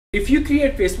If you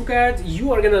create Facebook ads,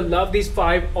 you are gonna love these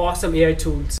 5 awesome AI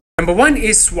tools. Number 1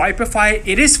 is Swipify.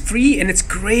 It is free and it's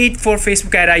great for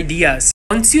Facebook ad ideas.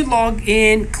 Once you log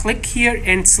in, click here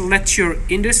and select your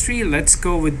industry. Let's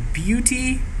go with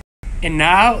beauty. And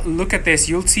now look at this.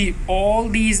 You'll see all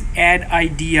these ad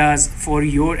ideas for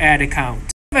your ad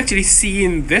account. I've actually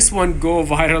seen this one go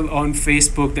viral on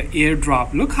Facebook, the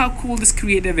airdrop. Look how cool this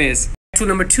creative is. Tool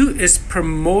number 2 is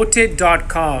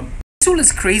promoted.com. This tool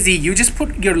is crazy. You just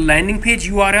put your landing page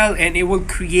URL and it will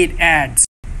create ads.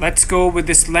 Let's go with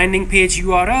this landing page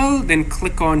URL, then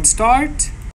click on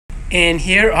start. And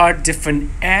here are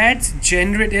different ads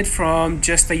generated from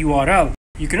just the URL.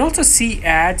 You can also see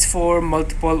ads for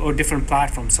multiple or different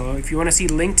platforms. So if you want to see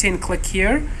LinkedIn, click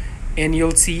here and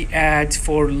you'll see ads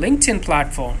for LinkedIn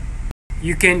platform.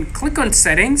 You can click on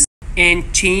settings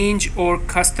and change or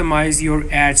customize your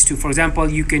ads to. For example,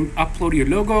 you can upload your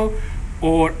logo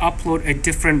or upload a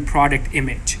different product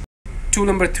image. Tool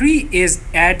number 3 is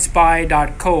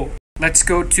adsbuy.co. Let's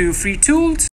go to free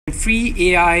tools, free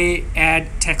AI ad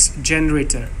text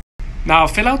generator. Now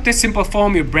fill out this simple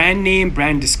form, your brand name,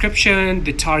 brand description,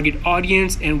 the target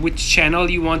audience, and which channel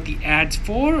you want the ads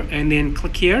for, and then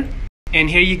click here.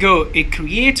 And here you go. It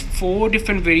creates 4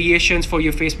 different variations for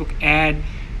your Facebook ad,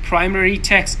 primary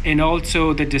text, and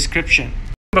also the description.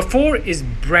 Number 4 is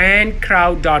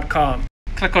brandcrowd.com.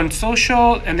 Click on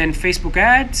social and then Facebook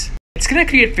ads. It's gonna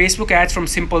create Facebook ads from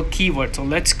simple keywords. So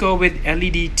let's go with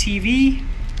LED TV.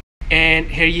 And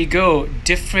here you go,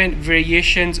 different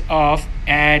variations of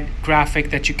ad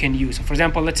graphic that you can use. So for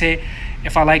example, let's say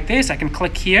if I like this, I can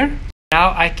click here.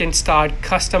 Now I can start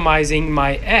customizing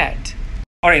my ad.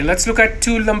 All right, let's look at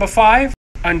tool number 5.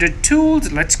 Under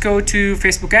tools, let's go to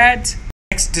Facebook ads.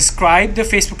 Next, describe the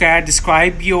Facebook ad,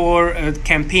 describe your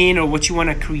campaign or what you want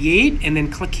to create, and then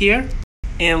click here.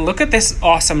 And look at this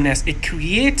awesomeness. It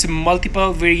creates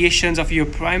multiple variations of your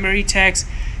primary text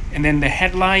and then the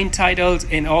headline titles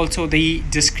and also the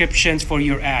descriptions for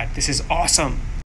your ad. This is awesome.